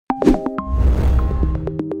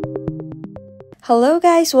Hello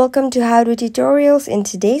guys, welcome to How to Tutorials. In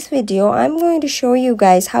today's video, I'm going to show you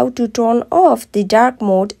guys how to turn off the dark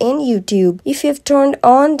mode in YouTube. If you've turned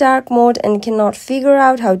on dark mode and cannot figure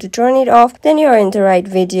out how to turn it off, then you're in the right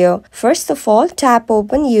video. First of all, tap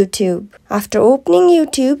open YouTube. After opening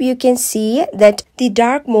YouTube, you can see that the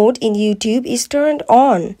dark mode in YouTube is turned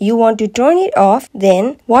on. You want to turn it off,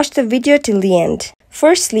 then watch the video till the end.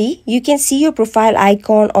 Firstly, you can see your profile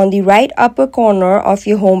icon on the right upper corner of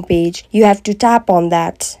your home page. You have to tap on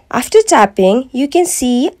that. After tapping, you can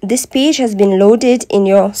see this page has been loaded in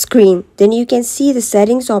your screen. Then you can see the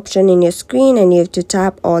settings option in your screen and you have to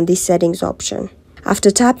tap on the settings option.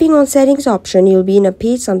 After tapping on settings option, you'll be in a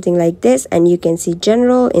page something like this and you can see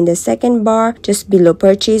general in the second bar just below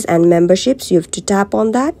purchase and memberships. You have to tap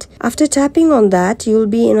on that. After tapping on that, you'll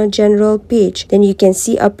be in a general page. Then you can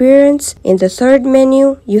see appearance in the third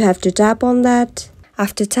menu. You have to tap on that.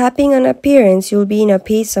 After tapping on appearance, you'll be in a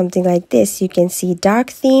page something like this. You can see dark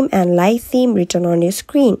theme and light theme written on your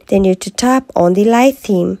screen. Then you have to tap on the light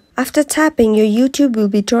theme. After tapping, your YouTube will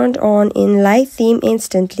be turned on in light theme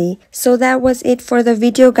instantly. So that was it for the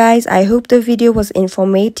video guys. I hope the video was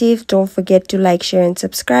informative. Don't forget to like, share and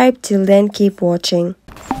subscribe. Till then, keep watching.